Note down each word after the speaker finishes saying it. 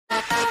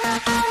Hey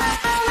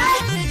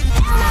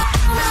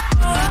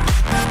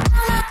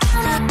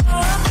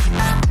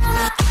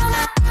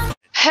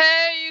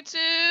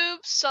YouTube,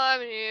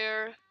 Simon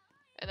here,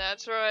 and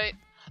that's right.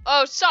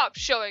 Oh, stop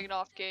showing it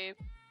off, Gabe.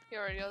 He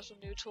already has a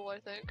new tool, I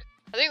think.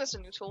 That's a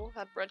new tool.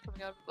 Had bread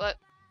coming out, but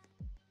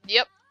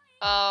yep.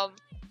 Yeah,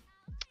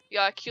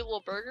 a cute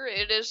little burger.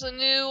 It is a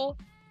new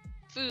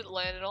food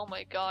land, and oh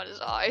my god,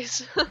 his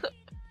eyes.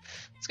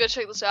 Let's go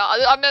check this out.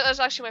 That's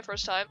actually my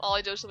first time. All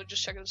I do is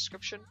just check the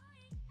description.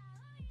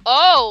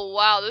 Oh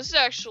wow, this is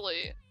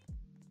actually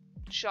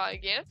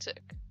gigantic.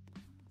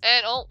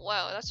 And oh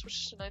wow, that's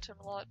just a nighttime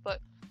a lot.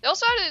 But they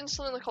also added in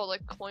something called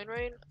like coin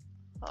rain.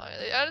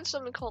 They added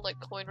something called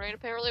like coin rain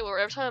apparently, where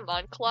every time a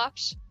mine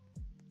collapse,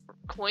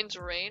 coins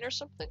rain or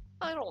something.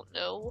 I don't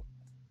know.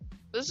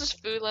 This is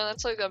Foodland.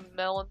 That's like a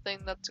melon thing.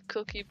 That's a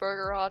cookie,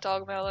 burger, hot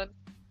dog, melon,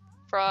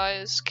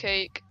 fries,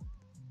 cake.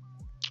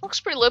 Looks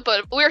pretty lit,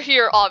 but we're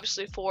here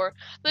obviously for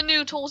the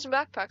new tools and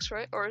backpacks,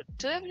 right? Or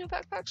do they have new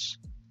backpacks?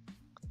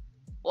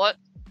 What?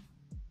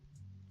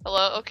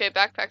 Hello? Okay,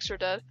 backpacks are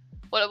dead.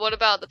 What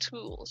about the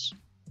tools?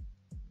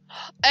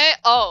 Hey,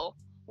 oh.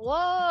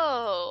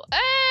 Whoa.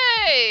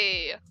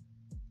 Hey!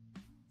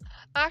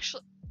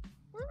 Actually,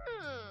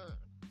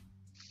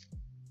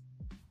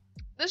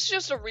 this is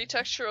just a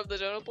retexture of the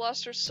Donut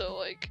Blaster, so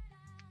like,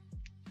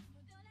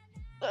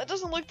 that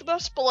doesn't look the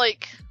best, but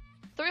like,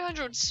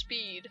 300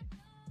 speed.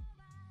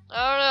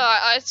 I don't know,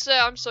 I'd say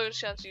I'm still gonna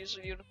have to use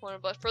a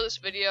unicorn, but for this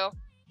video,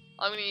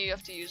 I'm gonna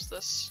have to use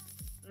this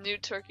new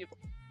turkey.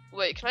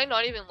 Wait, can I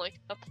not even like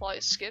apply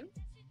a skin?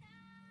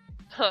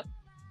 Huh.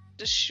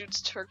 Just shoots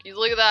turkeys.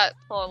 Look at that.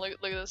 Hold on, look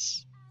at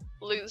this.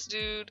 Look at this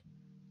dude.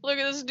 Look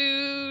at this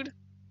dude.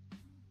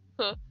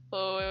 Huh.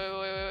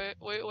 Oh,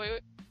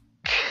 wait.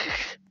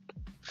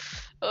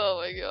 Oh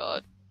my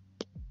god.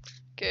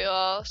 Okay,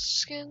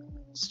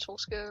 skins, tool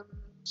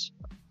skins,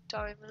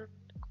 diamond,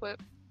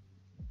 equip.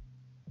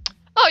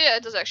 Oh yeah,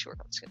 it does actually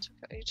work on skins.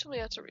 Okay, you told me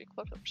I have to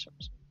re-equip them for some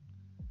reason.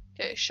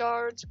 Okay,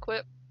 shards,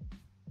 equip.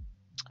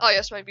 Oh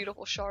yes, my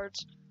beautiful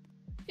shards.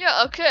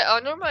 Yeah, okay,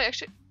 normally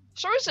actually, for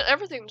some reason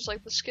everything just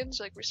like the skins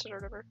like reset or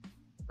whatever.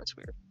 That's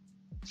weird.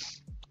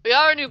 We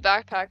got our new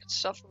backpack and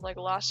stuff from like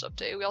last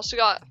update. We also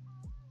got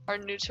our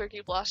new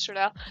turkey blaster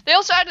now. They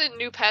also added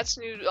new pets,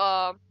 new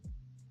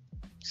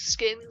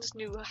skins,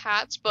 new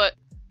hats, but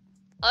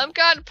I'm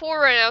kind of poor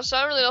right now, so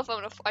I don't really know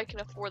if I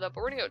can afford that.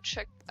 But we're gonna go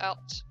check out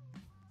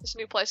this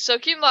new place. So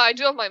keep in mind, I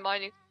do have my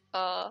mining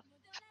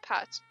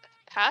hats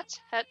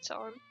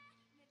on.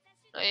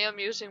 I am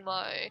using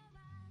my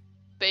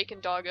bacon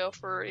doggo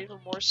for even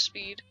more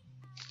speed.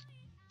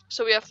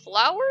 So we have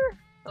flour.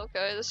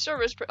 Okay, the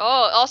server is pretty.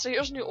 Oh, also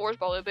here's new ores,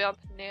 by the way. We have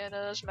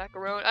bananas,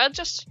 macaroni. I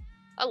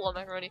love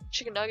macaroni.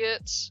 Chicken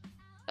nuggets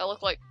that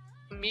look like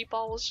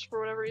meatballs for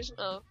whatever reason.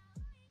 Oh,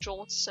 Joel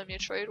wants to send me a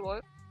trade.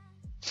 What?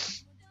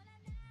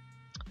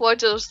 What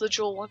does the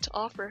Joel want to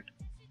offer?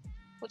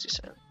 What's he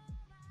saying?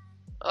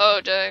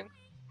 Oh dang.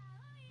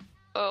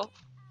 Oh,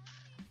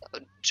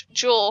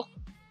 Joel,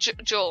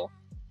 Joel,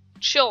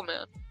 chill,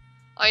 man.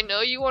 I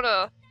know you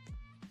wanna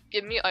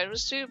give me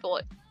items, dude, but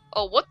like,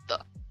 oh, what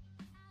the?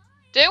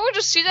 Did anyone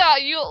just see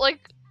that? You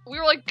like, we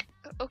were like,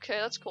 okay,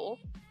 that's cool.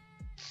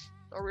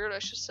 Or weird, I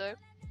should say.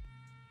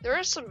 There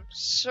is some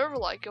server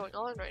lag going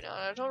on right now,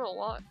 and I don't know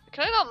why.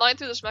 Can I not mine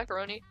through this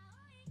macaroni?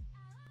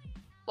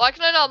 Why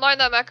can I not mine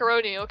that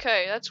macaroni?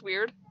 Okay, that's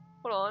weird.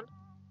 Hold on.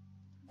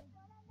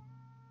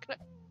 Can I?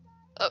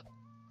 Oh.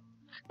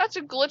 That's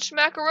a glitched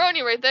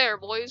macaroni right there,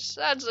 boys.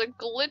 That's a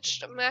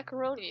glitched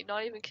macaroni.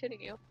 Not even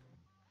kidding you.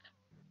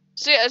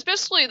 So yeah, it's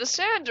basically the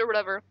sand or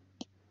whatever.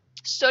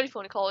 Study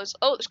phone call is.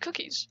 Oh, there's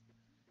cookies.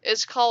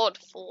 It's called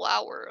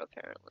flour,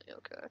 apparently.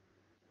 Okay.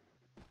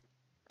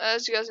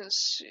 As you guys can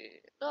see,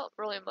 not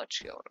really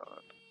much going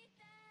on.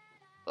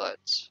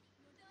 But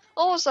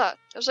oh, what was that?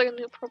 It was like a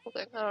new purple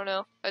thing. I don't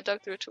know. I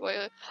dug through it too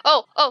late.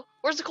 Oh,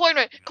 where's the coin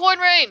rain? Coin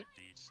rain!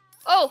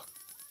 Oh!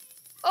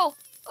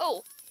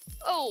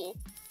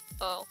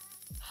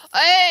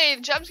 Hey,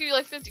 the job's give you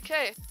like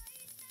 50k.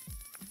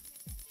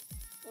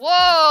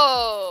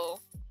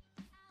 Whoa!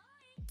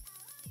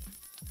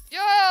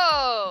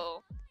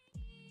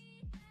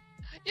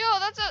 Yo,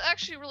 that's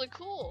actually really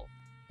cool.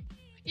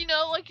 You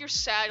know, like you're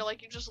sad,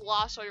 like you just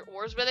lost all your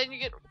ores, but then you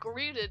get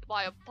greeted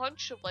by a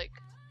bunch of like.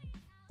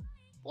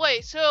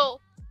 Wait, so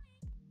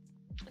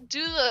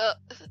do the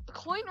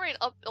coin rain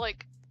up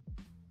like?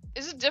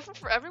 Is it different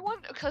for everyone?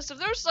 Because if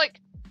there's like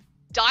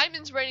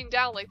diamonds raining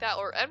down like that,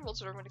 or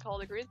emeralds, whatever I'm gonna call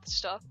the green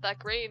stuff, that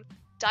green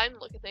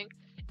diamond looking thing.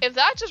 If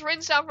that just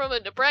rains down from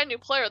a brand new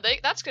player,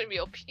 that's gonna be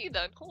OP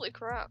then. Holy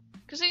crap!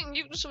 Because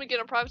you can just get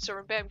a private server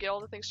and bam, get all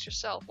the things to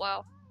yourself.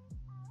 Wow.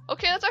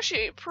 Okay, that's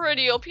actually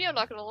pretty OP, I'm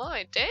not gonna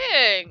lie.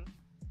 Dang!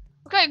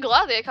 Okay, I'm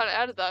glad they kind of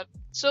added that.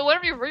 So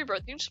whenever you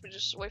rebirth, you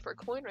just wait for a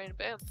coin rain and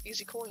bam,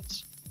 easy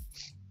coins.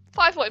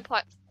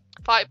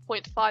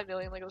 5.5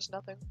 million, like it was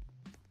nothing.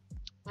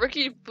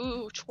 Ricky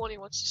Boo 20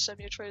 wants to send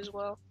me a trade as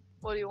well.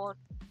 What do you want?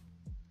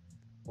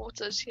 What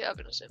does he have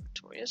in his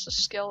inventory? It's a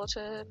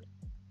skeleton.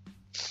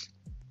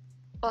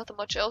 Not that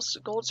much else.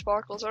 Gold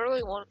sparkles, I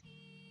really want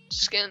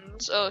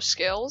Skins. Oh,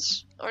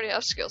 scales. I already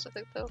have scales, I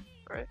think, though.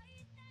 Right?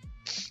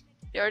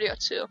 Yeah, I already got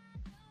 2.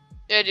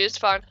 Yeah, dude, it's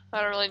fine.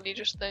 I don't really need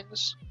your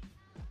things.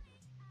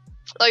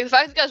 Like, the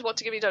fact that you guys want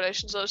to give me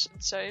donations, though, is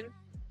insane.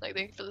 Like,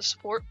 thank you for the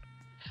support.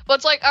 But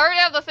it's like, I already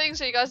have the things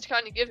that you guys are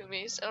kind of giving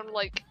me, and I'm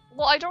like,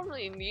 well, I don't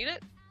really need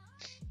it.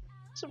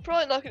 So I'm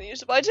probably not going to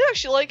use it. But I did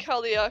actually like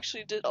how they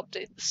actually did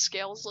update the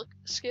scales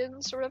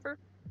skins or whatever.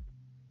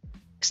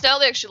 Because now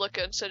they actually look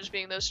good instead of just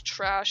being those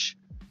trash,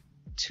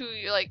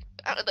 like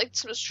some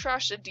of those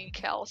trash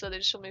decals that they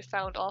just suddenly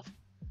found off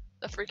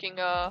the freaking,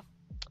 a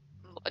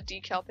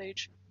decal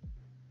page.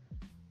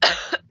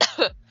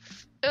 I'm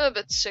a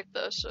bit sick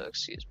though, so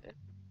excuse me.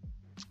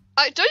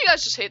 Don't you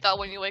guys just hate that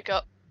when you wake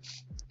up?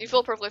 You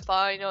feel perfectly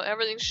fine, you know,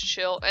 everything's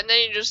chill, and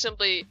then you just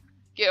simply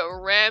get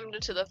rammed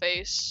into the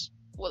face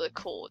with a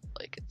cold.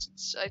 Like,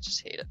 I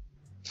just hate it.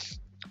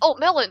 Oh,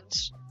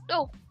 melons!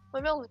 No, my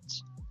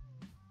melons.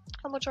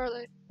 How much are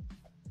they?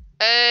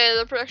 Hey,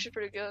 they're actually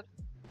pretty good.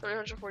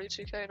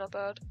 342k, not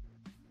bad.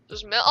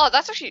 There's oh,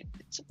 that's actually,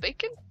 it's a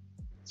bacon?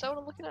 Is that what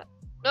I'm looking at?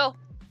 No.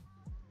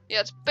 Yeah,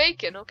 it's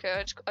bacon.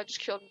 Okay, I just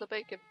killed the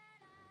bacon.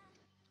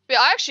 But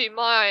yeah, I actually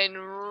mine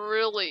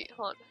really,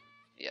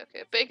 yeah,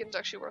 okay, bacon's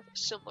actually worth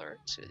similar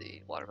to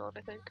the watermelon,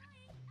 I think.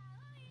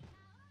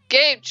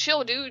 Gabe,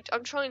 chill, dude.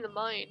 I'm trying to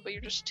mine, but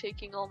you're just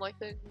taking all my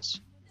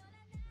things.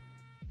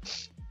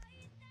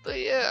 But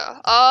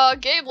yeah,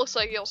 Gabe looks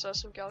like he also has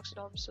some Galaxy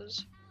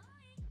Domuses.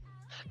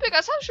 But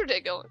guys, how's your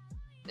day going?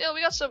 Yeah,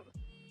 we got some,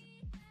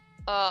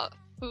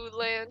 food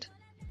land.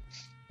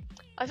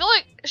 I feel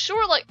like,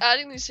 sure, like,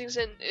 adding these things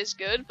in is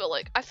good, but,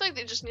 like, I feel like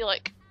they just need,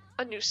 like,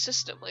 a new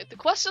system. Like, the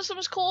quest system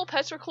is cool,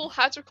 pets are cool,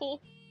 hats are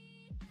cool,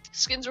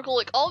 skins are cool,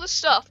 like, all this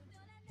stuff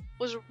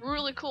was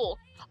really cool.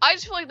 I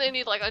just feel like they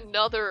need, like,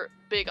 another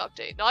big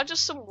update, not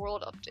just some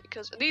world update,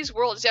 because these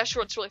worlds, yeah,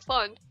 sure, it's really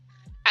fun.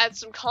 Add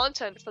some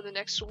content for the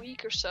next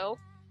week or so,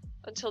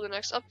 until the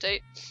next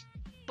update,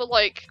 but,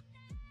 like,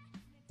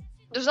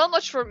 there's not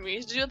much for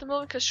me to do at the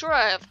moment, because sure,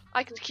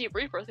 I can keep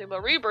rebirthing,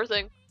 but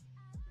rebirthing,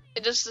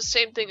 it's just the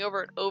same thing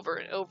over and over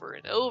and over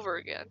and over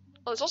again.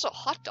 Oh, there's also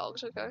hot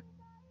dogs, okay.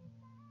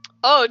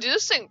 Oh, dude,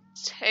 this thing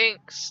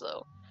tanks,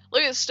 though.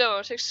 Look at the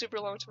stone, it takes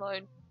super long to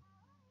mine.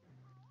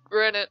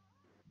 Granted,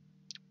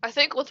 I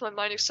think with my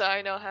mining set,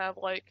 I now have,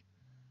 like,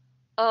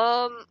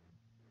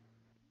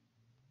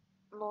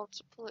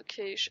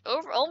 multiplication,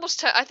 over, almost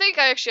 10, I think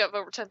I actually have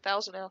over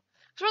 10,000 now.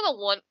 Because remember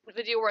the one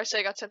video where I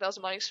said I got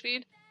 10,000 mining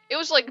speed? It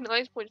was like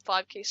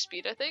 9.5k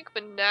speed, I think,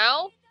 but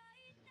now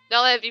that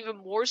I have even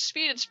more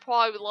speed, it's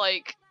probably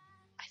like,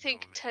 I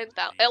think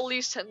 10,000, at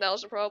least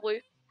 10,000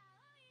 probably.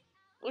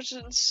 Which is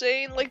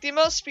insane, like the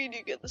amount of speed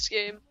you get in this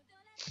game.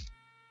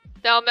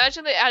 Now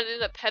imagine they added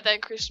in a pet that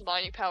increased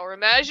mining power.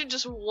 Imagine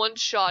just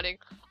one-shotting.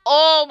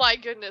 Oh my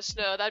goodness,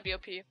 no, that'd be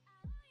OP.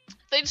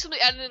 They just simply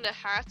added in a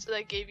hat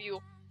that gave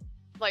you,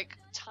 like,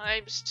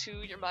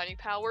 ×2 your mining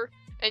power,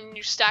 and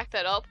you stack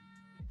that up.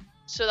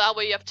 So that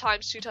way you have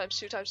 ×2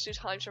 ×2 ×2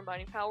 times your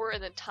mining power,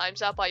 and then times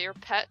that by your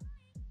pet.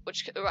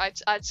 Which,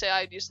 I'd say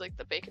I'd use, like,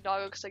 the bacon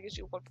doggo, because that gives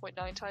you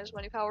 1.9 times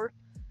mining power.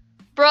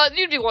 Bruh,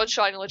 you'd be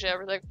one-shotting legit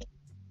everything.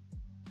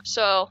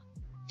 So,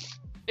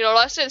 you know,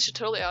 I say they should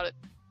totally add it.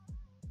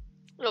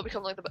 It'll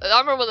become, like, I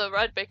remember when the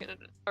red bacon,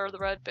 or the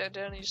red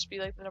bandana used to be,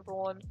 like, the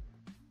 #1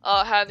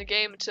 hat in the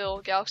game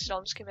until Galaxy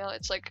Doms came out.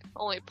 It's, like,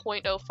 only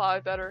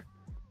 0.05 better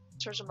in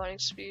terms of mining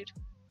speed.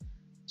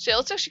 So, yeah,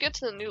 let's actually get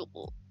to the new,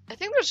 I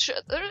think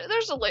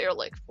there's a layer,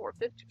 like,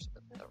 450 or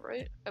something like that,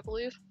 right? I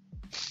believe.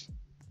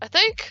 I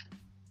think.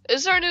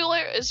 Is there a new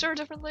layer? Is there a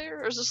different layer,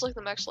 or is this like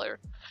the max layer?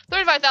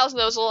 35,000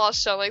 though is a lot of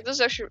stone. Like this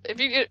is actually,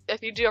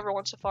 if you do ever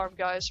want to farm,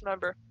 guys,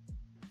 remember,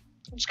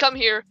 just come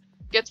here,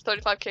 get to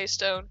 35k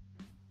stone.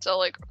 So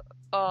like,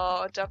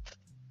 depth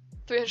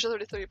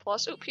 333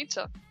 plus. Ooh,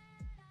 pizza.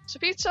 So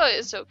pizza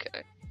is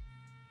okay,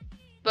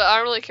 but I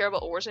don't really care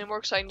about ores anymore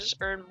because I can just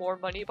earn more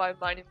money by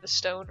mining the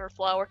stone or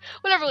flour,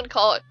 whatever you want to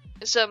call it,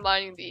 instead of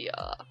mining the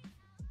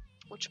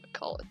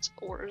whatchamacallit,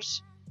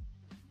 ores.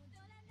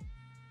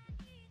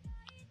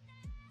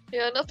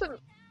 Yeah, nothing,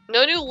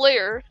 no new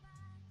layer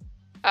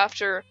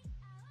after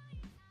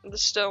the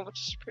stone, which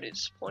is pretty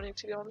disappointing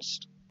to be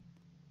honest.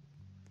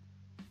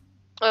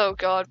 Oh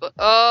god, but,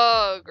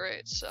 oh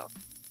great, so,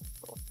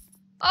 cool.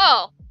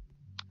 Oh,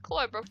 cool,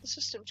 I broke the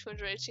system,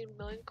 218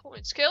 million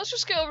coins. Okay, let's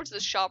just go over to the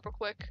shop real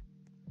quick.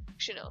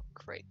 Actually, no,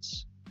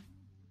 crates.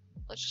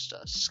 Let's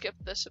just, skip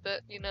this a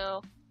bit, you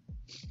know.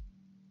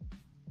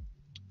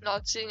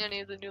 Not seeing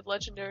any of the new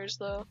legendaries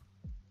though,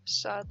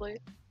 sadly.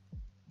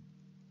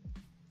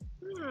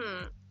 Do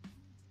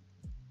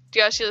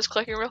you guys see this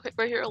clicking real quick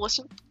right here?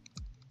 Listen.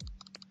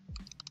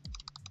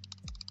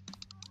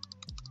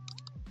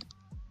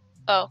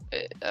 Oh,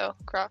 oh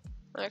crap.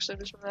 I actually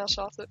just my mouse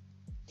off it.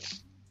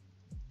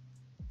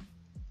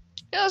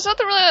 Yeah, there's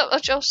nothing really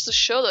much else to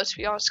show though, to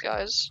be honest,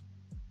 guys.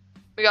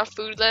 We got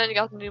food land, you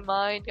got the new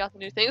mine, you got the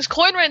new things.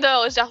 Coin rain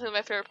though is definitely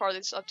my favorite part of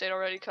this update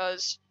already,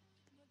 cause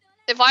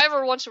if I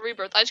ever want to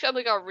rebirth, I just gotta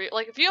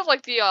like if you have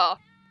like the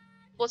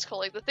what's it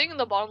called, like the thing in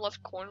the bottom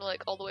left corner,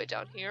 like all the way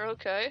down here,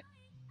 okay.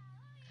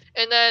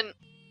 And then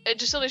it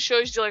just only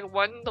shows you like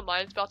when the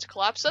mine's about to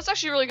collapse. That's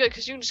actually really good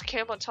because you can just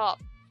camp on top,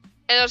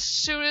 and as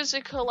soon as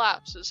it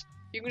collapses,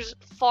 you can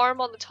just farm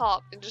on the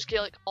top and just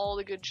get like all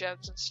the good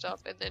gems and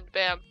stuff, and then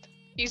bam,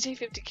 easy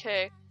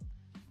 50k.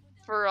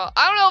 For I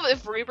don't know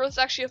if rebirths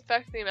actually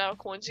affect the amount of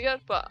coins you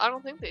get, but I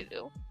don't think they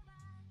do.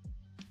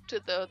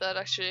 Did though that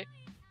actually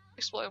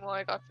explain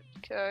why I got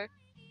 50k?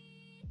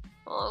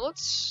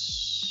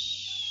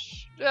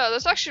 Yeah,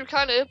 that's actually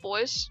kind of it,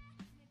 boys.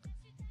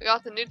 We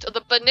got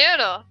the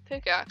banana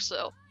pickaxe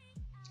though.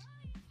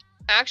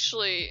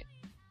 Actually,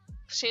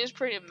 seems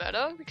pretty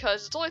meta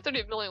because it's only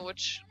 30 million,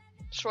 which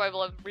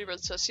Survival 11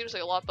 Rebirth says seems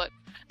like a lot, but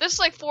this is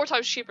like 4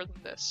 times cheaper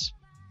than this.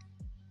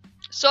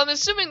 So I'm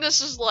assuming this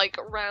is like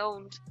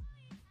around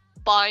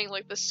buying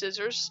like the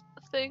scissors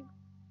thing,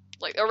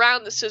 like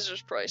around the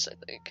scissors price. I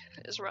think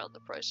is around the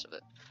price of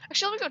it.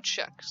 Actually, let me go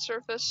check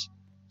surface.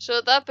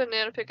 So that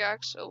banana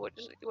pickaxe. Oh, what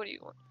do you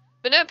want?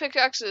 Banana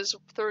pickaxe is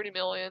 30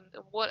 million.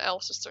 And what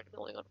else is 30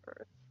 million on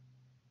Earth?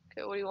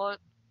 Okay, what do you want?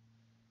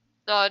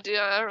 Nah, dude,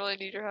 I don't really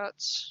need your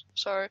hats.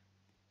 Sorry.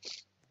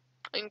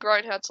 I can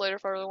grind hats later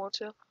if I really want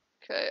to.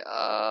 Okay,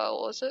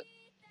 what was it?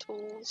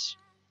 Tools.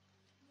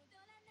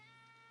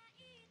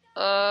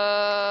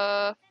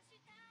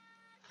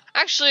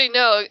 Actually,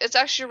 no, it's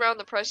actually around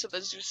the price of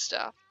a Zeus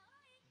staff.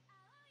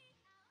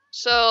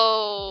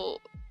 So,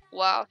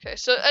 wow, okay.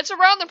 So, it's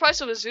around the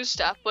price of a Zeus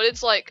staff, but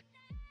it's like,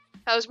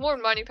 has more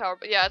mining power.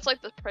 But yeah, it's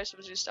like the price of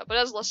a Zeus staff, but it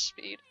has less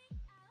speed.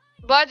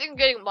 But I think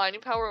getting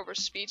mining power over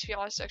speed, to be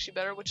honest, is actually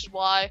better, which is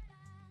why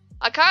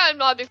I kind of am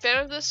not a big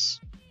fan of this.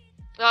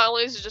 Not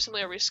only is it just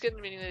simply a reskin,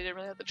 meaning they didn't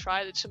really have to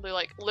try, they simply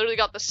like literally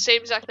got the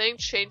same exact thing,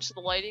 changed the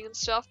lighting and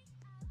stuff.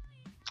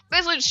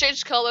 Basically just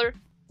changed the color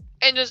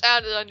and just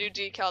added a new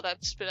decal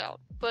that spit out.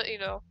 But you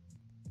know,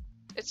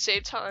 it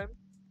saved time.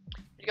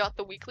 You got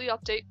the weekly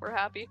update, we're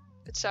happy.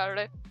 It's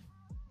Saturday.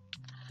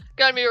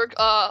 Gotta be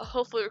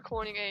hopefully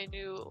recording a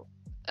new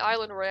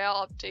Island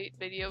Royale update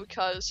video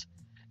because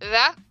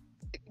that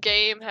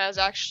game has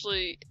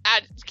actually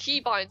added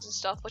keybinds and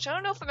stuff, which I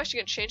don't know if I'm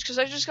actually gonna change because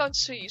I just got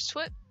so used to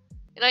it.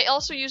 And I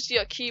also use the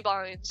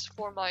keybinds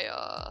for my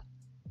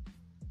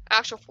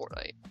actual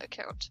Fortnite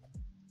account.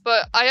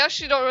 But I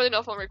actually don't really know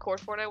if I'll record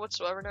Fortnite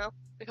whatsoever now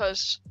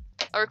because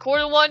I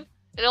recorded one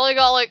and only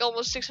got like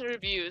almost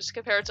 600 views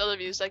compared to other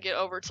views that get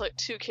over to like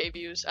 2k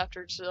views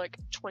after just like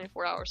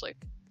 24 hours. Like,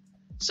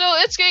 so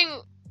it's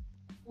getting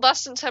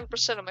less than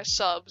 10% of my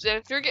subs.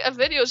 And if a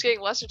video is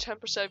getting less than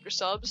 10% of your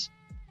subs,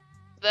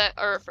 that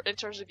are in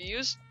terms of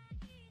views,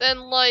 then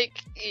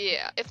like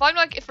yeah, if I'm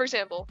not, for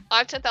example, I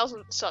have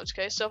 10,000 subs,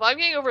 okay, so if I'm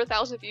getting over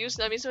 1,000 views,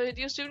 that means my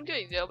video's doing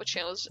good, you know, my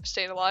channel is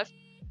staying alive.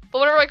 But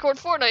whenever I record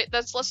Fortnite,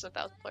 that's less than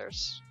 1,000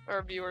 players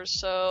or viewers,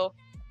 so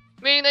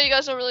meaning that you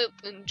guys don't really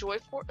enjoy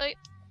Fortnite,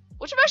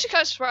 which I'm actually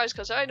kind of surprised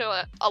because I know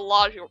that a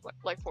lot of people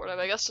like Fortnite. But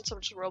I guess since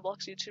I'm just a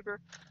Roblox YouTuber,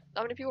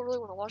 not many people really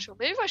want to watch it.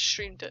 Maybe if I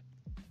streamed it,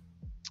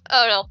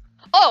 I don't know.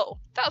 Oh,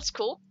 that's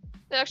cool.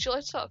 It actually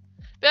lights up.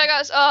 But yeah,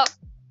 guys.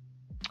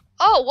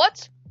 Oh,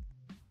 what?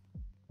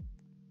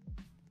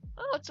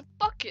 Oh, it's a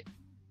bucket.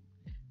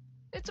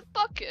 It's a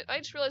bucket. I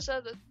just realized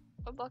that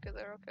a bucket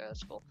there. Okay,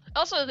 that's cool.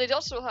 Also, they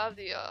also have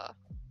the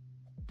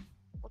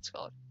what's it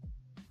called?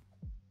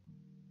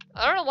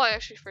 I don't know why I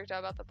actually freaked out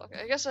about the bucket.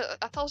 I guess I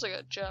thought it was like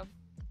a gem.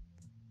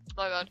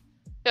 My bad.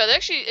 Yeah, they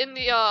actually in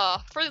the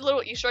for the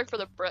little Easter egg for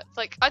the bread.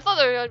 Like I thought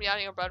they were gonna be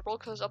adding a bread roll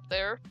because up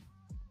there,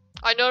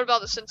 I know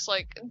about this since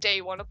like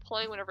day 1 of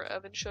playing. Whenever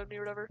Evan showed me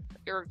or whatever,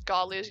 or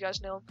Godly as you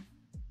guys know,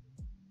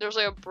 there's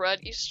like a bread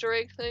Easter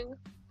egg thing.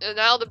 And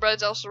now the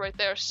bread's also right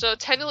there. So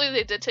technically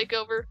they did take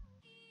over.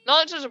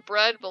 Not just a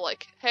bread, but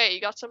like, hey,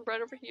 you got some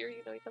bread over here,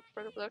 you know, you got the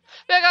bread over there.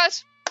 But yeah,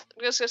 guys,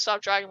 I'm just gonna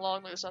stop dragging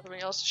along. There's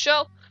nothing else to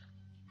show.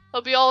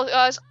 Hope you all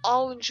guys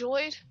all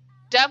enjoyed.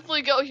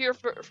 Definitely go here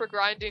for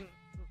grinding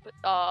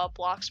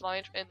blocks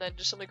mined, and then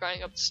just simply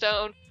grinding up the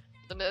stone,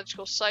 the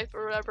magical scythe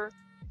or whatever,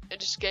 and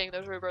just getting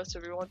those rebirths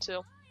if you want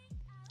to.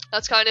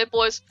 That's kind of it,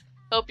 boys.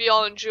 Hope you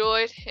all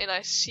enjoyed, and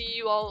I see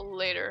you all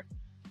later.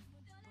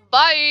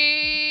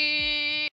 Bye!